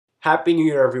Happy New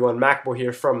Year everyone, MacBoy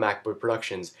here from MacBoy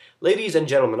Productions. Ladies and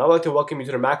gentlemen, I'd like to welcome you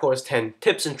to the macOS 10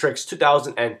 Tips and Tricks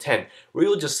 2010, where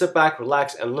you'll just sit back,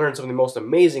 relax, and learn some of the most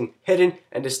amazing, hidden,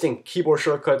 and distinct keyboard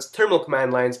shortcuts, terminal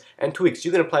command lines, and tweaks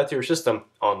you can apply to your system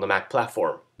on the Mac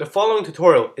platform. The following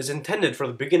tutorial is intended for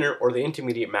the beginner or the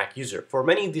intermediate Mac user, for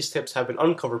many of these tips have been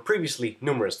uncovered previously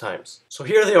numerous times. So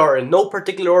here they are in no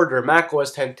particular order,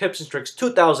 macOS 10 Tips and Tricks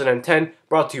 2010,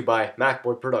 brought to you by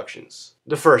MacBoy Productions.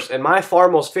 The first, and my far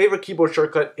most favorite keyboard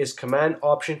shortcut, is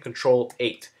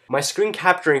Command-Option-Control-8. My screen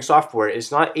capturing software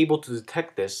is not able to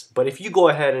detect this, but if you go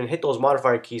ahead and hit those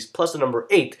modifier keys plus the number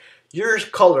 8, your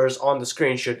colors on the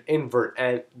screen should invert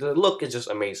and the look is just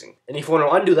amazing. And if you want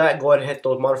to undo that, go ahead and hit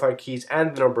those modifier keys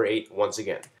and the number 8 once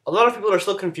again. A lot of people are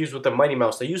still confused with the Mighty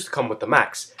Mouse that used to come with the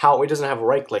Macs, how it doesn't have a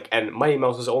right click and Mighty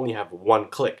Mouses only have one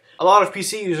click. A lot of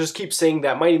PC users keep saying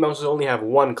that Mighty Mouses only have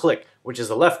one click, which is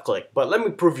the left click, but let me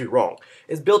prove you wrong.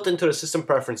 It's built into the system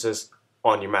preferences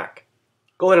on your Mac.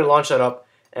 Go ahead and launch that up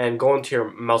and go into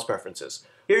your mouse preferences.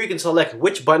 Here you can select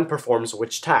which button performs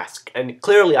which task, and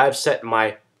clearly I've set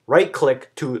my right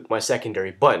click to my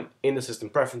secondary button in the system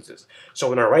preferences. So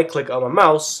when I right click on my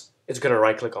mouse, it's going to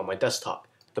right click on my desktop.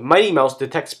 The Mighty Mouse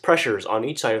detects pressures on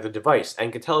each side of the device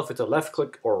and can tell if it's a left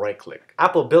click or right click.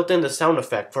 Apple built in the sound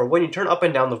effect for when you turn up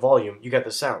and down the volume, you get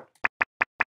the sound.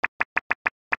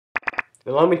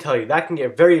 Now let me tell you, that can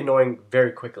get very annoying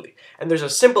very quickly, and there's a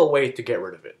simple way to get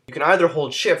rid of it. You can either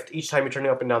hold shift each time you're turning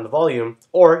up and down the volume,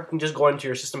 or you can just go into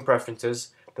your system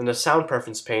preferences, then the sound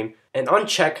preference pane, and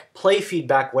uncheck play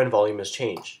feedback when volume is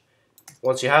changed.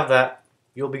 Once you have that,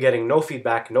 you'll be getting no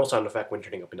feedback, no sound effect when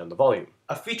turning up and down the volume.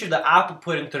 A feature that Apple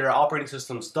put into their operating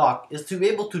system's dock is to be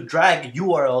able to drag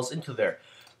URLs into there.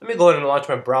 Let me go ahead and launch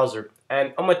my browser,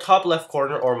 and on my top left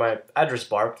corner or my address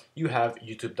bar, you have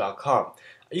youtube.com.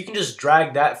 You can just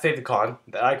drag that favicon,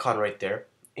 that icon right there,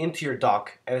 into your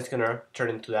dock, and it's going to turn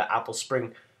into that Apple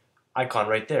Spring icon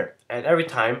right there. And every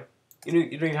time, you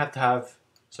don't even have to have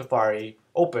Safari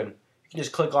open. You can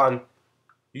just click on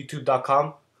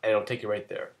youtube.com and it'll take you right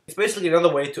there. It's basically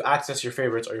another way to access your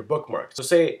favorites or your bookmarks. So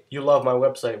say you love my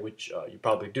website, which you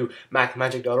probably do,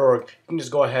 macmagic.org, you can just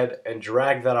go ahead and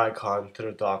drag that icon to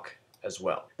the dock as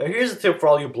well. Now here's a tip for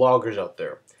all you bloggers out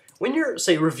there. When you're,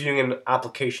 say, reviewing an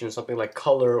application, something like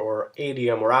Color or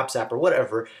ADM or AppsApp or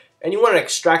whatever, and you want to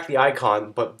extract the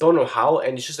icon but don't know how,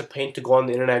 and it's just a pain to go on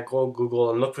the internet, go on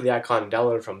Google, and look for the icon and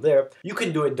download it from there, you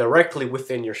can do it directly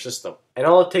within your system. And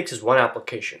all it takes is one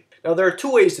application. Now there are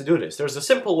two ways to do this. There's a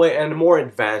simple way and a more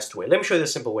advanced way. Let me show you the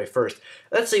simple way first.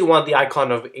 Let's say you want the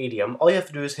icon of ADM. All you have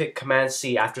to do is hit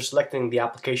Command-C after selecting the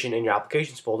application in your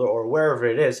applications folder or wherever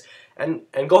it is, and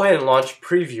go ahead and launch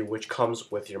Preview, which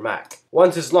comes with your Mac.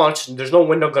 Once it's launched, there's no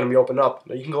window going to be opened up.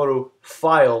 Now you can go to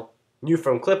File, New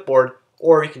from Clipboard,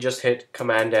 or you can just hit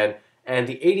Command-N, and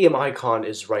the ADM icon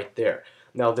is right there.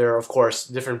 Now there are, of course,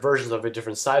 different versions of it,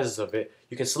 different sizes of it.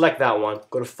 You can select that one,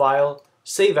 go to File,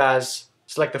 Save As,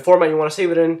 select the format you want to save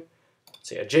it in,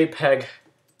 say a JPEG,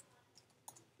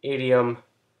 ADM,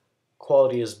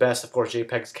 quality is best, of course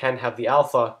JPEGs can have the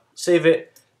alpha, save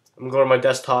it, I'm going to go to my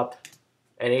desktop,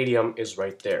 and ADM is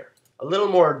right there. A little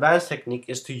more advanced technique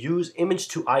is to use image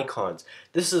to icons.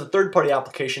 This is a third-party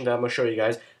application that I'm going to show you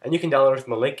guys, and you can download it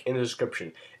from a link in the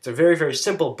description. It's a very, very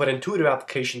simple but intuitive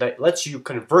application that lets you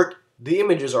convert the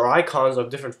images or icons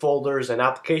of different folders and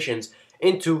applications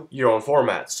into your own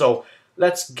format. So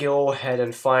let's go ahead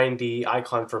and find the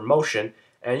icon for motion,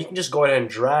 and you can just go ahead and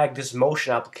drag this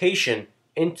motion application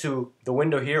into the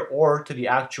window here or to the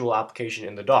actual application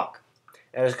in the dock.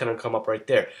 And it's going to come up right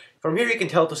there. From here you can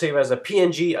tell to save as a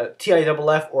PNG, a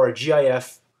TIFF, or a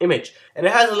GIF image. And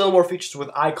it has a little more features with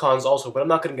icons also, but I'm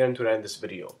not going to get into that in this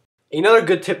video. Another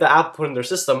good tip that Apple put in their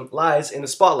system lies in the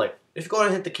spotlight. If you go ahead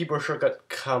and hit the keyboard shortcut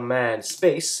Command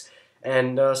Space,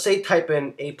 and say type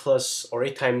in 8 plus or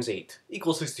 8 times 8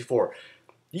 equals 64,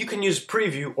 you can use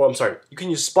Preview, or I'm sorry, you can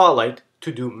use Spotlight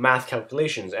to do math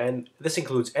calculations, and this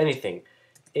includes anything.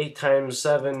 8 times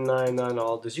 7, 9, 9,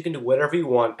 all this. You can do whatever you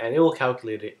want and it will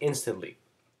calculate it instantly.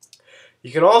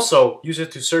 You can also use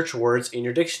it to search words in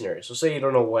your dictionary. So say you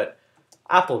don't know what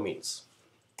apple means.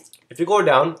 If you go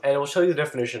down, and it will show you the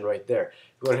definition right there.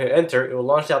 If you go and hit enter, it will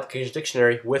launch the application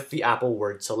dictionary with the Apple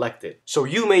word selected. So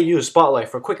you may use Spotlight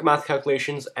for quick math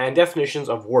calculations and definitions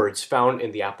of words found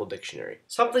in the Apple dictionary.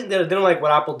 Something that I didn't like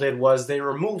what Apple did was they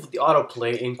removed the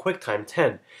autoplay in QuickTime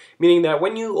 10, meaning that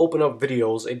when you open up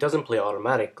videos, it doesn't play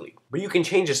automatically. But you can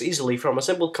change this easily from a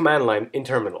simple command line in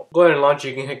Terminal. Go ahead and launch it.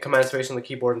 You can hit Command Space on the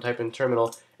keyboard and type in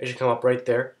Terminal. It should come up right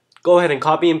there. Go ahead and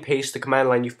copy and paste the command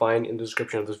line you find in the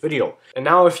description of this video. And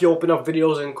now if you open up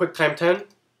videos in QuickTime 10,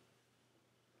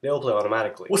 they'll play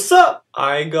automatically. What's up?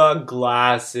 I got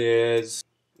glasses.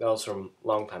 That was from a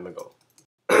long time ago.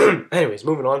 Anyways,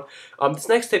 moving on. This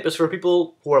next tip is for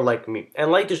people who are like me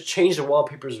and like to change their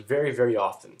wallpapers very, very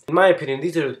often. In my opinion,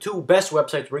 these are the two best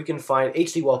websites where you can find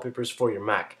HD wallpapers for your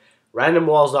Mac.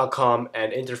 randomwalls.com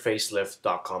and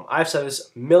interfacelift.com. I've said this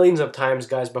millions of times,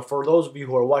 guys, but for those of you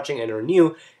who are watching and are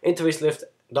new,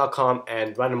 interfacelift.com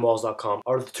and randomwalls.com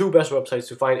are the two best websites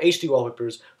to find HD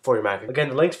wallpapers for your Mac. Again,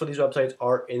 the links for these websites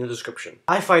are in the description.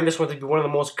 I find this one to be one of the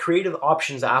most creative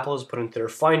options that Apple has put into their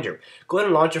Finder. Go ahead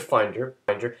and launch your Finder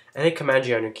and hit Command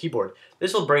G on your keyboard.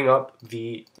 This will bring up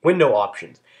the window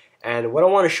options. And what I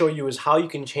want to show you is how you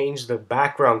can change the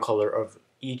background color of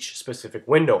each specific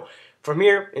window. From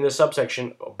here, in the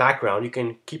subsection background, you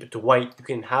can keep it to white. You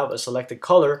can have a selected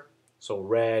color, so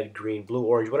red, green, blue,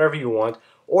 orange, whatever you want,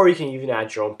 or you can even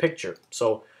add your own picture.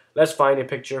 So let's find a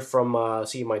picture from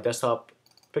my desktop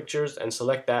pictures and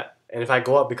select that. And if I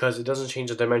go up, because it doesn't change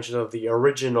the dimension of the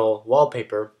original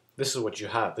wallpaper, this is what you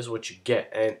have. This is what you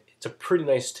get, and it's a pretty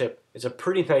nice tip. It's a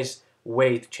pretty nice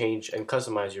way to change and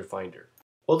customize your Finder.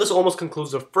 Well, this almost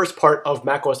concludes the first part of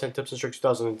macOS 10 Tips and Tricks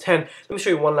 2010. Let me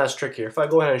show you one last trick here. If I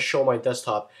go ahead and show my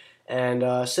desktop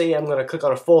and say I'm going to click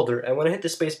on a folder, and when I hit the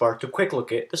spacebar to quick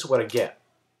look it, this is what I get.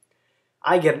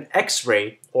 I get an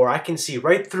X-ray, or I can see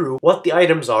right through what the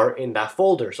items are in that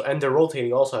folder. So, and they're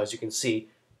rotating also, as you can see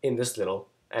in this little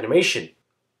animation.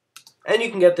 And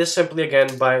you can get this simply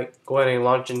again by going and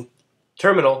launching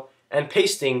Terminal and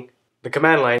pasting the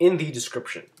command line in the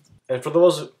description. And for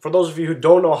those of you who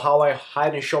don't know how I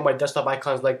hide and show my desktop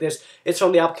icons like this, it's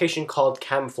from the application called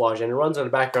Camouflage, and it runs in the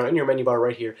background in your menu bar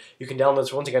right here. You can download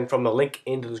this once again from the link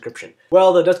in the description.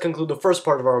 Well, that does conclude the first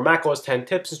part of our macOS 10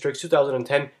 Tips and Tricks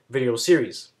 2010 video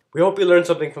series. We hope you learned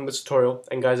something from this tutorial,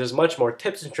 and guys, there's much more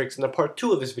tips and tricks in the part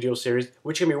 2 of this video series,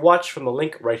 which can be watched from the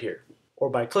link right here, or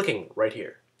by clicking right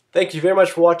here. Thank you very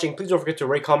much for watching. Please don't forget to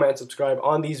rate, comment, and subscribe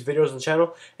on these videos on the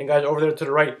channel. And guys, over there to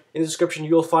the right, in the description,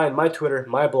 you'll find my Twitter,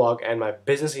 my blog, and my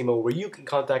business email where you can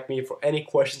contact me for any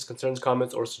questions, concerns,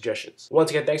 comments, or suggestions. Once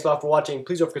again, thanks a lot for watching.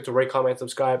 Please don't forget to rate, comment, and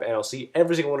subscribe, and I'll see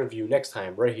every single one of you next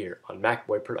time right here on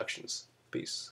MacBoy Productions. Peace.